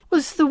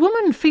Was the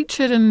woman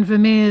featured in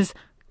Vermeer's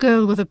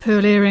Girl with a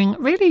Pearl Earring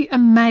really a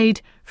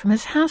maid from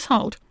his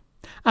household?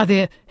 Are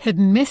there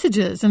hidden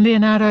messages in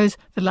Leonardo's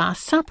The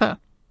Last Supper?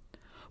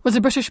 Was a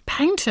British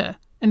painter,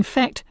 in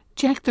fact,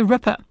 Jack the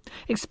Ripper,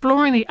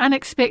 exploring the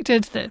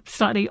unexpected, the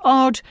slightly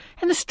odd,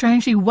 and the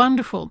strangely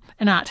wonderful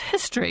in art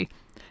history,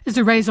 is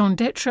the raison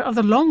d'etre of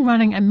the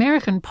long-running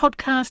American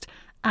podcast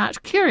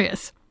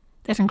ArtCurious.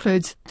 That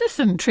includes this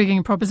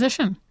intriguing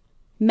proposition.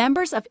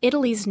 Members of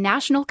Italy's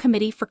National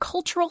Committee for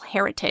Cultural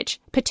Heritage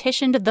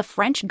petitioned the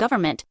French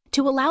government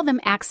to allow them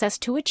access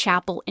to a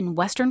chapel in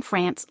western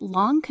France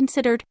long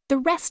considered the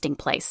resting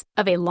place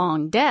of a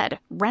long-dead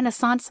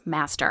Renaissance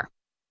master.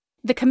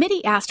 The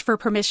committee asked for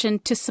permission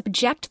to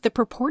subject the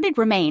purported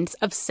remains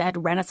of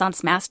said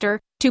Renaissance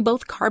master to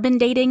both carbon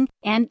dating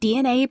and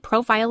DNA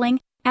profiling,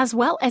 as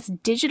well as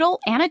digital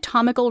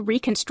anatomical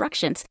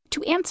reconstructions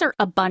to answer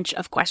a bunch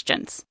of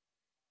questions.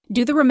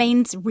 Do the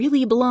remains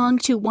really belong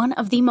to one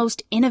of the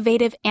most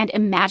innovative and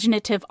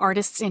imaginative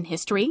artists in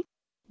history?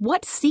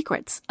 What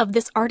secrets of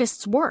this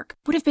artist's work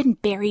would have been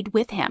buried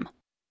with him?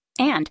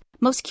 And,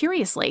 most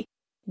curiously,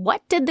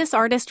 what did this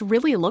artist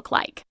really look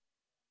like?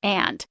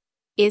 And,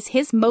 is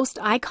his most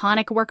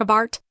iconic work of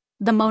art,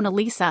 the Mona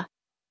Lisa,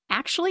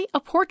 actually a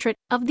portrait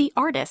of the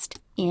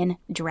artist in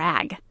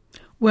drag?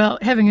 Well,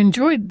 having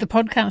enjoyed the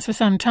podcast for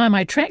some time,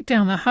 I tracked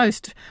down the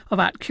host of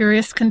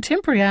ArtCurious,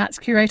 contemporary arts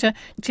curator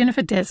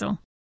Jennifer Dasal.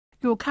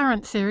 Your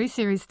current series,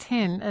 Series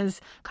 10,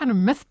 is kind of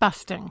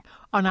myth-busting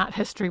on art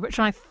history, which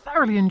I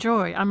thoroughly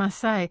enjoy, I must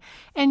say.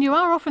 And you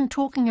are often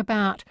talking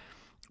about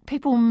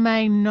people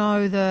may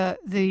know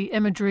the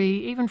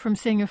imagery even from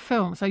seeing a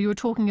film. So you were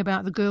talking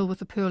about The Girl with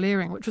the Pearl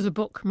Earring, which was a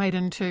book made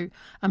into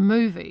a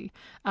movie,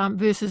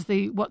 versus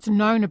what's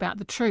known about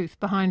the truth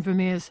behind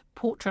Vermeer's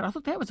portrait. I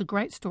thought that was a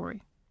great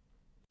story.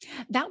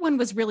 That one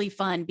was really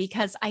fun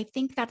because I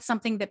think that's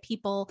something that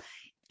people,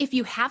 if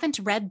you haven't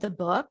read the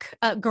book,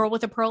 Girl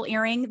with a Pearl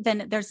Earring,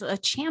 then there's a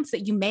chance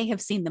that you may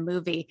have seen the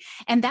movie.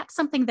 And that's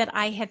something that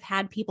I have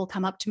had people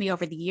come up to me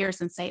over the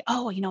years and say,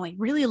 oh, I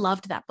really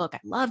loved that book.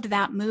 I loved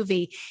that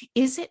movie.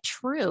 Is it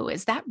true?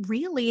 Is that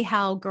really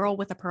how Girl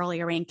with a Pearl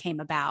Earring came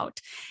about?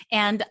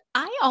 And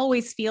I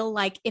always feel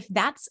like if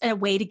that's a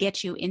way to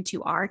get you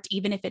into art,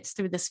 even if it's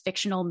through this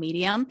fictional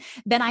medium,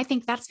 then I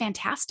think that's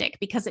fantastic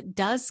because it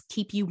does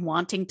keep you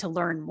wanting to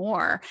learn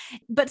more.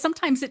 But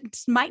sometimes it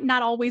might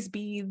not always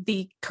be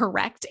the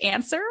correct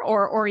answer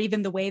or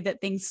even the way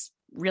that things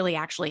really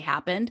actually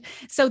happened.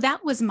 So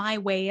that was my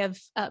way of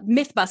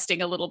myth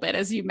busting a little bit,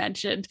 as you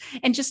mentioned,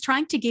 and just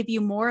trying to give you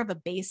more of a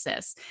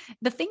basis.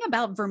 The thing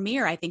about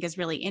Vermeer, I think, is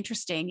really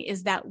interesting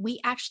is that we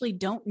actually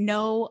don't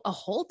know a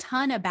whole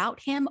ton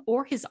about him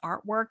or his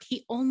artwork.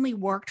 He only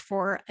worked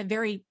for a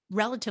very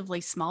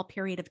relatively small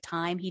period of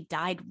time. He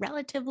died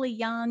relatively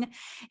young,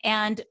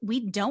 and we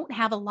don't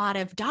have a lot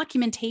of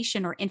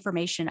documentation or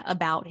information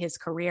about his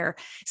career.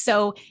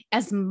 So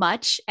as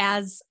much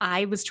as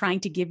I was trying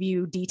to give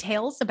you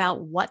details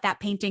about what that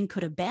painting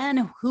could have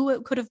been, who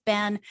it could have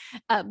been,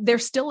 there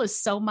still is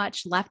so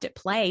much left at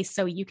play.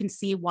 So you can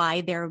see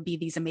why there would be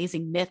these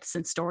amazing myths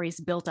and stories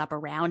built up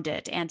around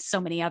it and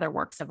so many other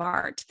works of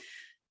art.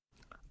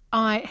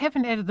 I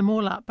haven't added them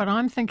all up, but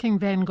I'm thinking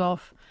Van Gogh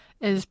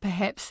is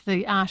perhaps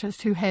the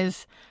artist who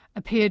has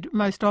appeared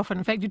most often.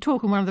 In fact, you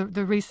talk in one of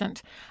the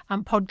recent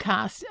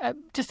podcasts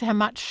just how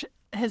much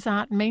his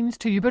art means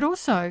to you, but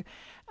also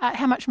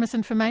how much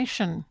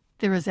misinformation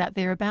there is out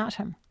there about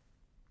him.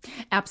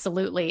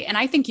 Absolutely. And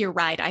I think you're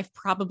right. I've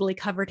probably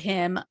covered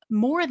him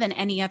more than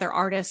any other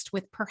artist,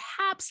 with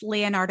perhaps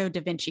Leonardo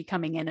da Vinci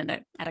coming in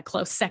at a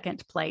close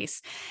second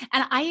place.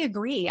 And I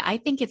agree. I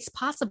think it's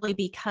possibly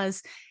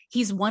because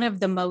he's one of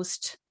the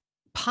most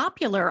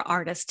popular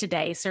artists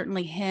today.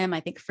 Certainly him. I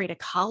think Frida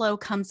Kahlo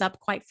comes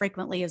up quite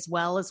frequently as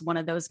well as one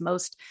of those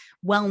most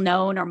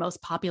well-known or most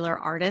popular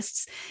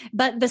artists.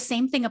 But the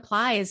same thing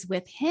applies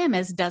with him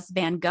as does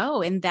Van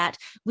Gogh, in that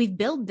we've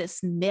built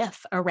this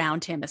myth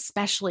around him,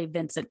 especially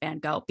Vincent van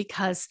Gogh,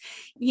 because,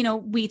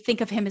 we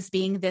think of him as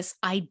being this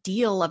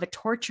ideal of a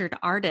tortured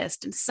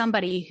artist and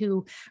somebody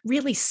who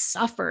really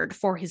suffered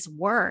for his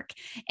work.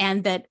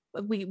 And that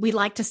we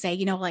like to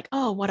say,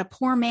 oh, what a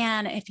poor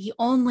man. If he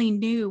only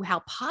knew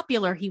how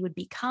popular he would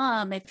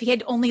become, if he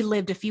had only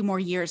lived a few more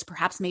years,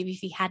 perhaps maybe if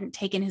he hadn't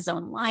taken his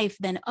own life,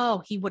 then,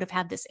 he would have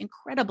had this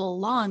incredible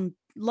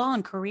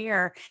long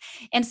career.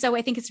 And so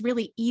I think it's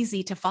really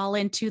easy to fall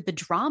into the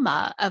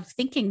drama of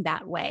thinking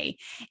that way.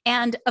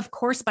 And of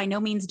course, by no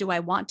means do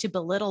I want to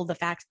belittle the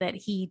fact that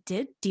he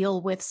did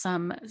deal with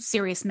some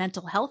serious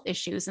mental health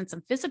issues and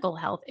some physical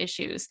health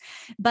issues,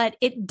 but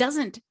it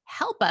doesn't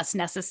help us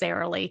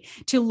necessarily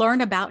to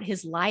learn about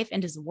his life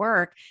and his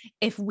work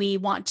if we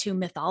want to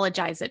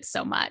mythologize it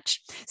so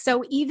much.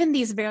 So even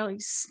these very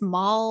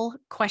small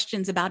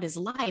questions about his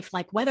life,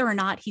 like whether or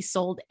not he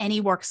sold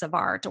any works of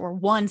art or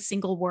one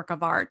single work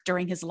of art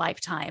during his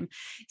lifetime,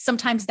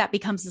 sometimes that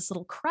becomes this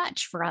little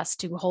crutch for us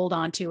to hold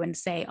on to and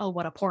say, oh,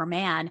 what a poor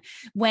man,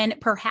 when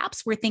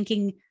perhaps we're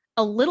thinking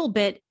a little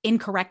bit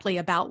incorrectly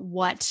about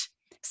what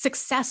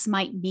success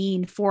might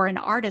mean for an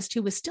artist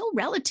who was still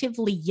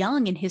relatively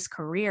young in his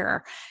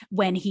career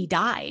when he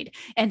died.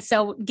 And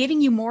so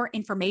giving you more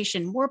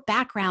information, more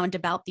background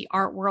about the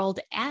art world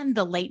and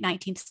the late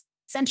 19th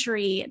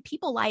century,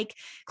 people like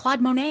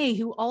Claude Monet,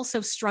 who also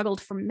struggled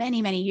for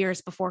many, many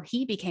years before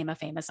he became a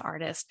famous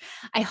artist.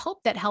 I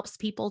hope that helps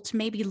people to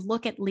maybe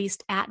look at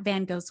least at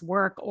Van Gogh's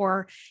work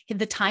or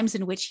the times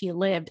in which he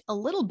lived a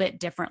little bit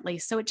differently.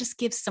 So it just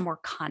gives some more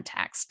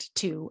context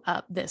to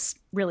this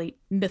really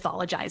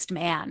mythologized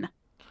man.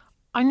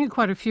 I knew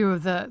quite a few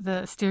of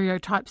the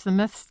stereotypes, the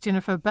myths,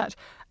 Jennifer, but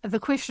the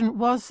question,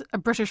 was a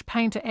British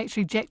painter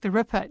actually Jack the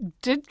Ripper,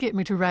 did get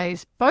me to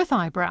raise both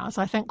eyebrows,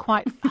 I think,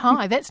 quite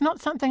high. That's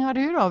not something I'd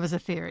heard of as a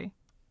theory.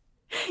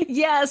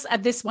 Yes,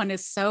 this one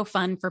is so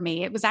fun for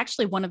me. It was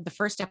actually one of the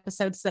first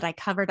episodes that I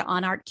covered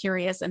on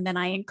ArtCurious, and then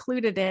I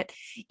included it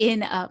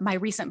in my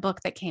recent book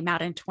that came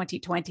out in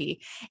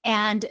 2020.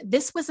 And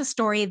this was a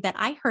story that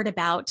I heard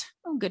about,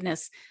 oh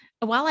goodness,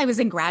 while I was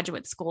in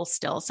graduate school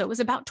still. So it was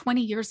about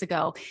 20 years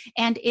ago.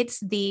 And it's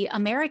the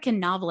American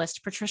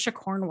novelist, Patricia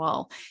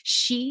Cornwell.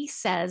 She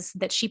says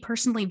that she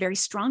personally very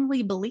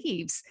strongly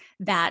believes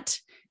that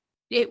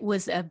it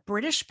was a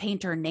British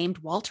painter named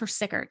Walter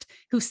Sickert,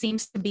 who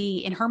seems to be,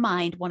 in her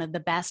mind, one of the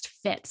best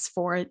fits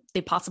for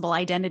the possible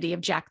identity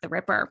of Jack the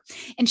Ripper.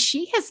 And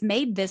she has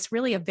made this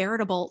really a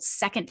veritable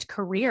second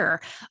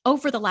career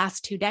over the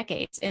last 2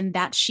 decades, in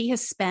that she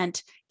has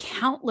spent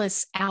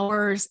countless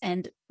hours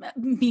and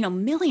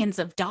millions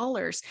of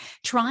dollars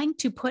trying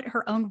to put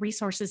her own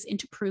resources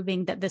into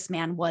proving that this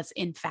man was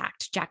in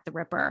fact Jack the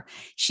Ripper.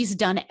 She's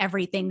done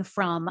everything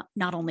from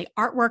not only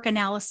artwork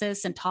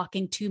analysis and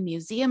talking to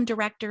museum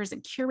directors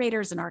and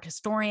curators and art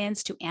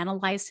historians to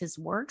analyze his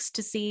works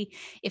to see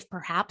if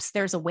perhaps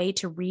there's a way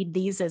to read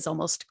these as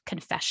almost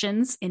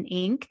confessions in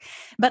ink,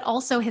 but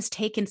also has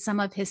taken some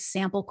of his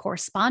sample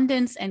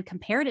correspondence and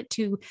compared it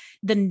to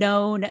the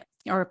known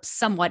or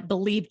somewhat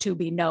believed to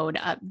be known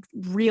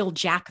real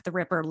Jack the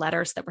Ripper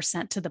letters that were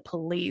sent to the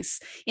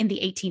police in the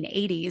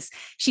 1880s.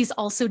 She's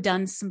also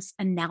done some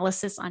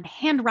analysis on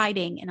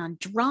handwriting and on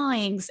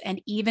drawings,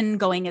 and even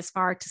going as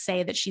far to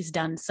say that she's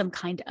done some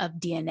kind of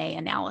DNA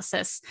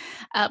analysis.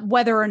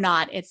 Whether or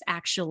not it's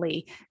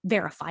actually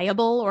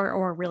verifiable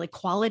or really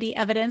quality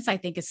evidence, I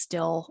think is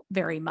still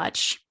very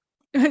much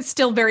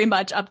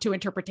up to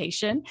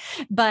interpretation,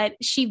 but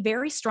she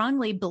very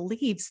strongly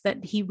believes that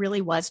he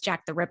really was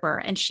Jack the Ripper.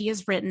 And she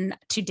has written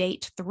to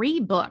date 3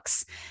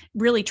 books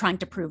really trying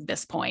to prove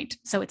this point.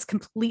 So it's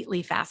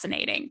completely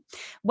fascinating.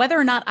 Whether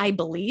or not I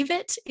believe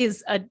it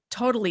is a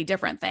totally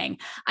different thing.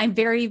 I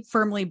very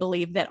firmly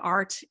believe that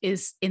art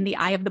is in the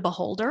eye of the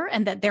beholder,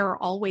 and that there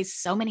are always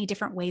so many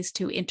different ways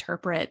to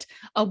interpret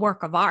a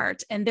work of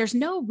art. And there's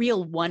no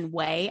real one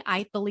way,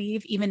 I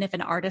believe. Even if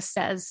an artist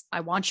says, I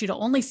want you to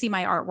only see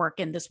my artwork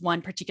in this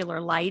one particular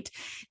light,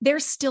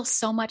 there's still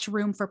so much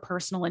room for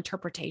personal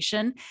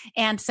interpretation.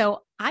 And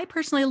so I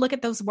personally look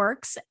at those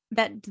works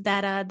that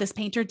this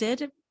painter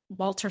did,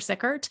 Walter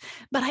Sickert,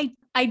 but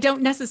I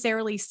don't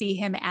necessarily see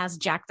him as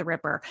Jack the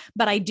Ripper.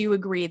 But I do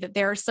agree that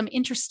there are some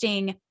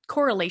interesting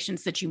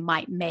correlations that you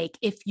might make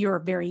if you're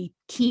very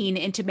keen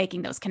into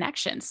making those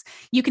connections.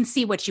 You can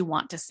see what you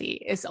want to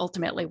see is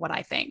ultimately what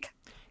I think.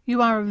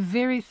 You are a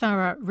very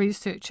thorough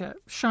researcher,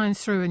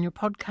 shines through in your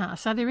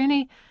podcast. Are there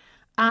any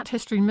art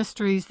history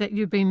mysteries that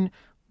you've been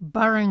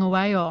burrowing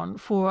away on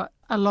for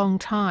a long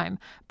time,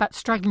 but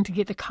struggling to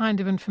get the kind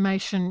of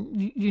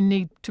information you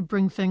need to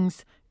bring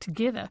things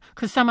together?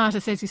 Because some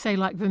artists, as you say,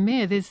 like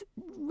Vermeer, there's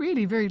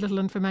really very little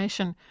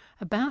information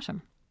about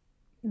him.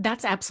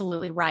 That's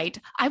absolutely right.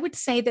 I would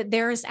say that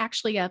there is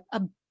actually a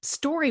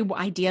story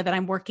idea that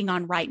I'm working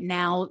on right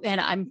now,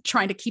 and I'm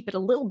trying to keep it a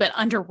little bit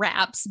under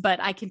wraps, but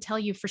I can tell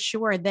you for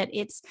sure that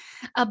it's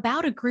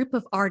about a group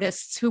of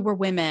artists who were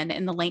women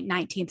in the late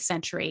 19th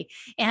century.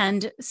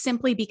 And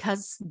simply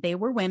because they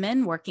were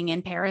women working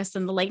in Paris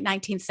in the late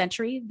 19th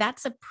century,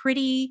 that's a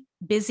pretty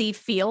busy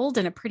field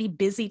and a pretty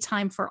busy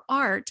time for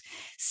art.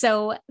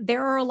 So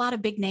there are a lot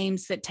of big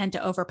names that tend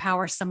to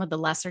overpower some of the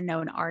lesser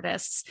known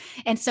artists.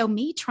 And so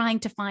me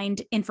trying to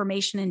find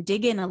information and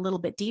dig in a little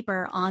bit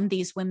deeper on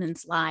these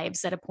women's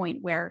lives at a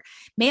point where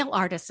male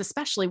artists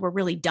especially were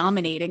really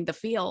dominating the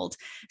field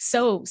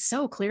so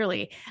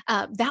clearly,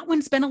 that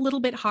one's been a little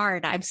bit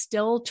hard. I'm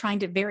still trying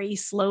to very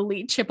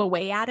slowly chip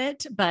away at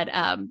it, but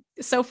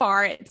so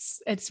far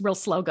it's real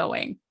slow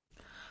going.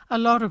 A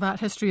lot of art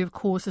history, of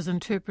course, is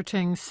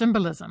interpreting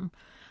symbolism.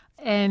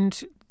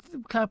 And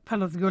a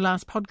couple of your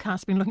last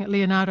podcasts been looking at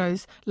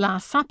Leonardo's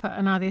Last Supper,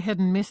 and are there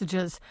hidden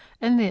messages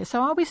in there?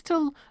 So are we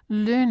still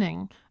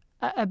learning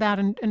about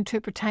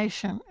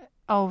interpretation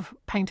of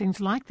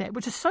paintings like that,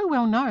 which is so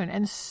well known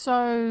and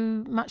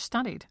so much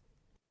studied?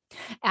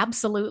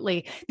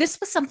 Absolutely. This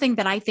was something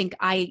that I think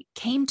I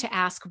came to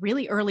ask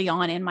really early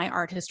on in my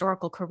art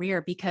historical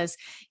career, because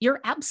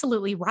you're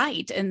absolutely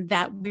right in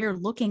that we're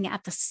looking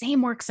at the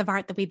same works of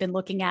art that we've been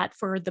looking at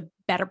for the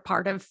better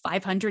part of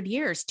 500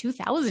 years,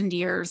 2000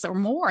 years or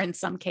more in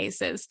some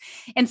cases.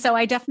 And so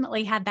I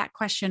definitely had that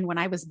question when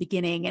I was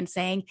beginning and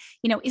saying,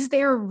 is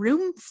there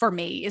room for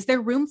me? Is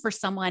there room for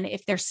someone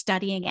if they're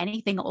studying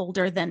anything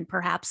older than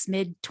perhaps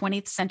mid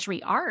 20th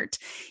century art?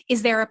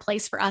 Is there a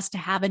place for us to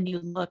have a new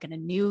look and a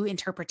new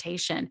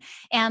interpretation?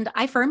 And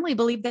I firmly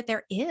believe that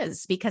there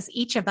is, because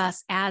each of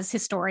us as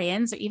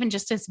historians, or even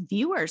just as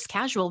viewers,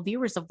 casual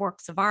viewers of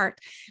works of art,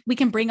 we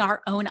can bring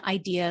our own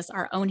ideas,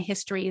 our own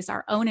histories,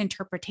 our own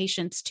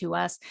interpretations to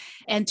us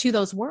and to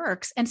those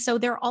works. And so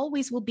there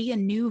always will be a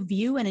new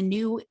view and a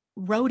new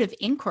road of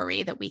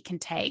inquiry that we can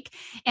take.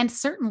 And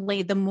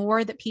certainly the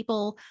more that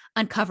people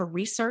uncover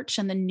research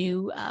and the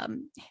new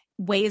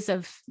ways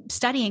of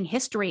studying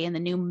history and the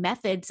new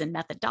methods and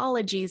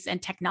methodologies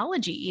and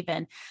technology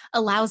even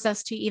allows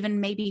us to even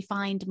maybe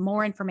find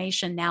more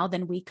information now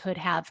than we could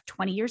have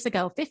 20 years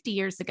ago, 50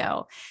 years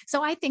ago.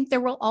 So I think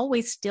there will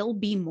always still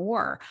be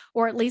more,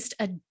 or at least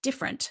a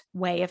different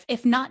way,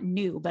 if not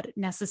new, but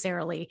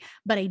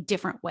a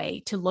different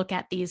way to look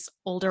at these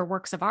older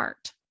works of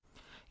art.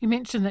 You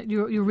mentioned that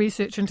your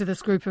research into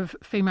this group of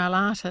female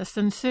artists,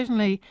 and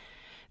certainly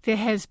there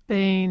has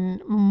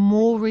been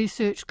more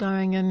research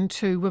going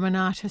into women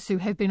artists who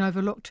have been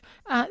overlooked.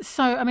 Is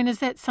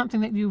that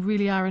something that you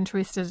really are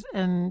interested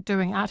in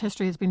doing? Art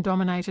history has been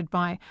dominated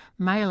by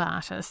male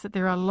artists, that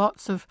there are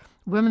lots of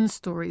women's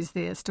stories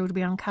there still to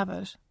be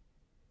uncovered.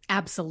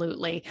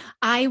 Absolutely.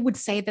 I would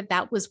say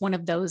that was one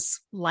of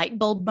those light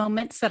bulb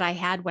moments that I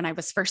had when I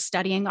was first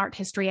studying art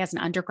history as an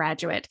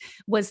undergraduate,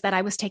 was that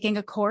I was taking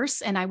a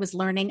course and I was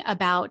learning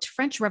about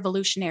French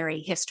Revolutionary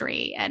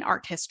history and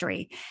art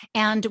history.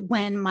 And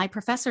when my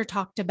professor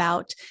talked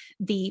about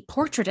the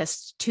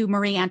portraitist to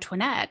Marie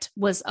Antoinette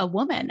was a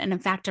woman, and in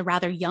fact, a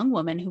rather young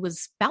woman who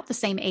was about the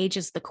same age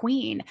as the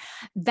Queen,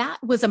 that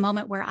was a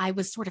moment where I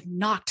was sort of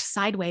knocked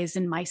sideways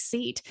in my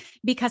seat,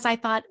 because I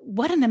thought,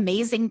 what an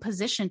amazing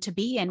position to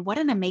be in. What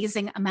an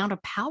amazing amount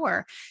of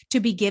power to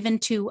be given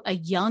to a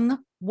young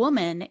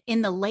woman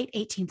in the late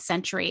 18th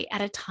century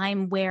at a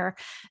time where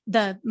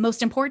the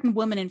most important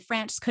woman in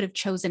France could have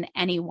chosen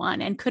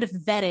anyone and could have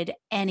vetted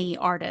any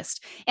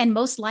artist, and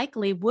most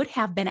likely would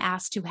have been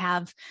asked to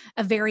have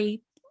a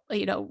very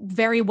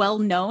well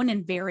known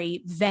and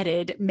very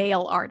vetted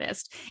male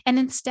artist. And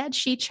instead,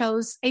 she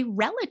chose a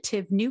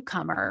relative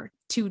newcomer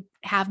to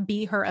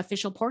be her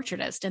official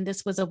portraitist. And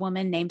this was a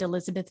woman named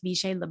Elizabeth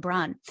Vigée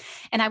Lebrun.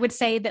 And I would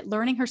say that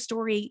learning her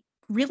story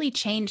really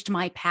changed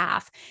my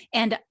path.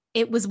 And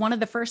it was one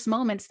of the first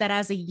moments that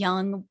as a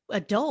young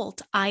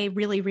adult, I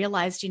really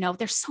realized,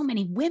 there's so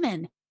many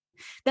women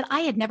that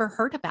I had never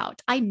heard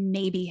about. I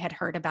maybe had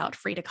heard about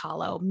Frida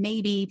Kahlo,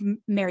 maybe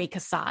Mary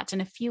Cassatt,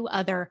 and a few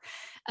other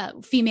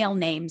female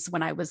names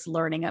when I was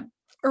learning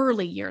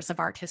early years of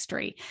art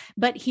history.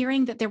 But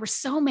hearing that there were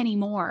so many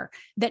more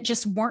that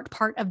just weren't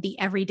part of the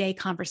everyday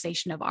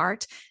conversation of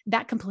art,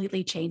 that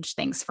completely changed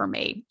things for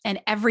me. And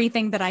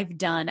everything that I've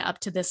done up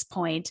to this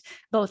point,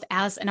 both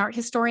as an art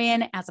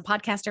historian, as a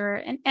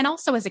podcaster, and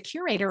also as a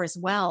curator as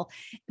well,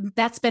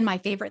 that's been my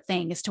favorite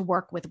thing, is to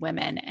work with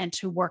women and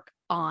to work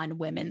on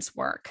women's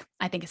work.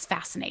 I think it's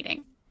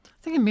fascinating.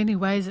 I think in many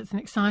ways it's an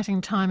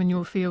exciting time in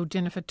your field,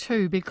 Jennifer,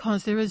 too,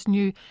 because there is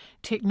new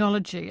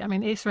technology. I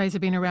mean, X-rays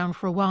have been around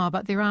for a while,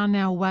 but there are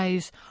now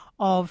ways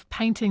of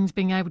paintings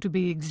being able to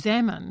be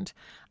examined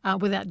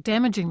without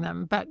damaging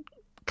them, but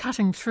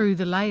cutting through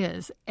the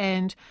layers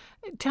and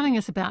telling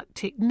us about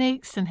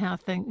techniques and how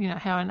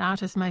an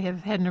artist may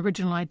have had an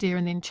original idea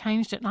and then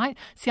changed it. And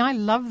I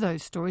love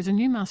those stories, and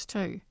you must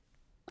too.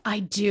 I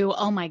do.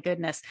 Oh my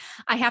goodness.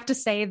 I have to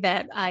say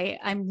that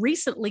I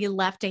recently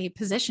left a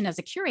position as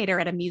a curator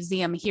at a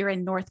museum here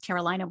in North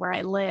Carolina where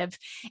I live.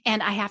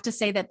 And I have to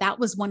say that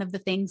was one of the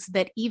things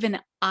that even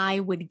I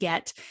would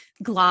get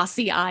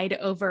glossy eyed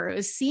over,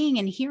 is seeing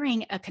and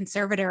hearing a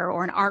conservator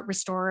or an art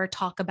restorer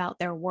talk about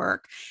their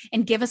work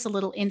and give us a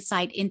little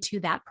insight into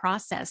that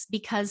process,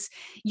 because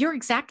you're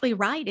exactly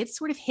right. It's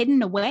sort of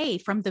hidden away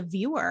from the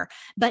viewer,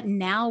 but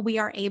now we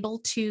are able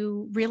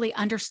to really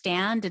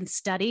understand and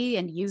study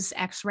and use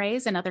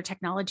X-rays and other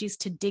technologies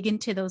to dig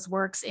into those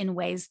works in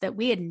ways that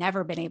we had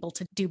never been able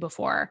to do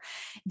before.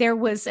 There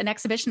was an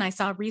exhibition I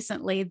saw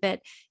recently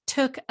that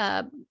took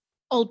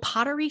old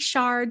pottery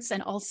shards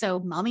and also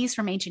mummies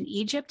from ancient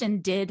Egypt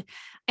and did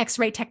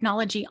X-ray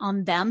technology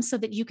on them so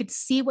that you could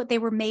see what they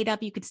were made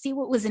of. You could see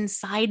what was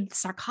inside the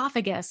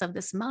sarcophagus of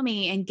this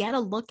mummy and get a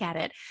look at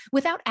it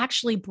without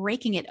actually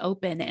breaking it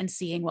open and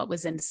seeing what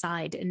was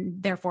inside,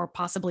 and therefore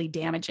possibly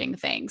damaging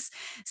things.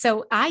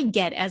 So I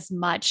get as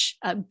much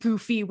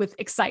goofy with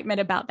excitement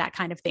about that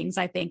kind of things,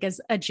 I think,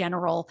 as a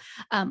general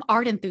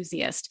art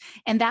enthusiast.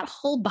 And that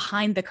whole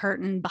behind the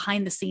curtain,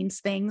 behind the scenes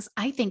things,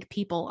 I think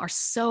people are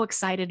so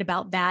excited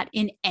about that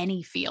in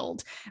any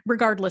field,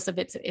 regardless of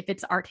if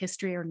it's art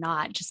history or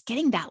not. just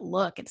getting that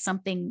look at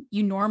something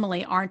you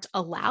normally aren't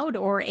allowed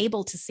or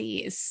able to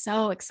see is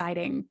so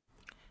exciting.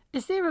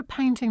 Is there a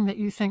painting that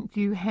you think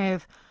you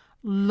have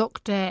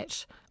looked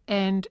at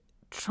and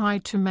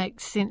tried to make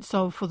sense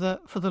of for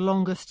the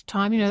longest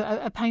time?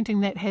 A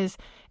painting that has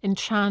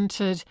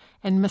enchanted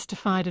and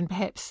mystified and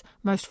perhaps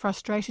most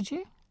frustrated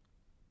you?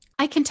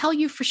 I can tell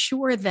you for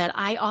sure that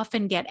I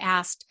often get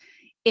asked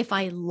if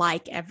I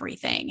like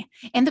everything.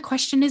 And the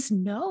question is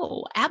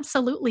no,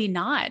 absolutely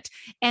not.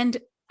 And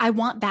I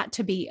want that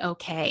to be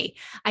okay.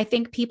 I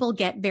think people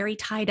get very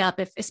tied up,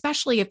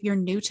 especially if you're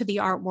new to the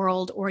art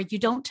world or you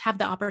don't have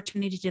the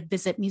opportunity to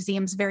visit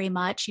museums very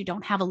much, you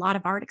don't have a lot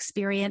of art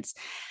experience.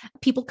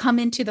 People come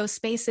into those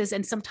spaces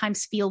and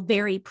sometimes feel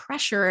very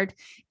pressured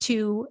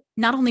to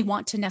not only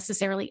want to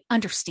necessarily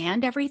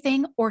understand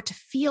everything or to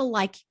feel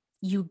like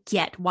you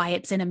get why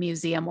it's in a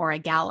museum or a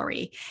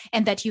gallery,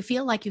 and that you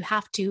feel like you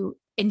have to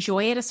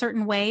enjoy it a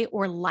certain way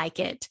or like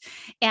it.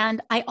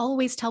 And I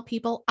always tell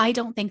people, I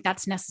don't think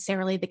that's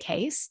necessarily the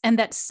case, and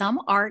that some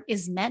art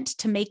is meant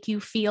to make you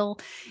feel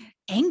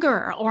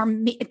anger or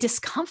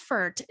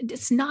discomfort.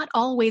 It's not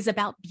always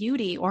about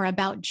beauty or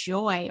about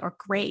joy or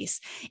grace.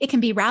 It can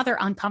be rather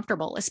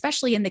uncomfortable,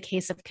 especially in the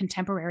case of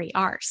contemporary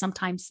art.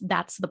 Sometimes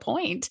that's the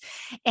point.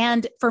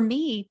 And for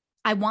me,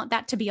 I want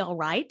that to be all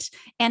right.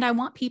 And I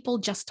want people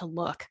just to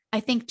look.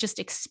 I think just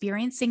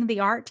experiencing the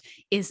art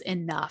is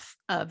enough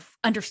of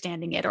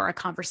understanding it or a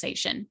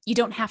conversation. You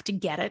don't have to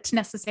get it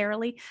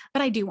necessarily,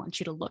 but I do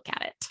want you to look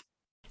at it.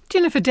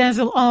 Jennifer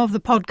Dasal of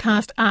the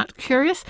podcast Art Curious.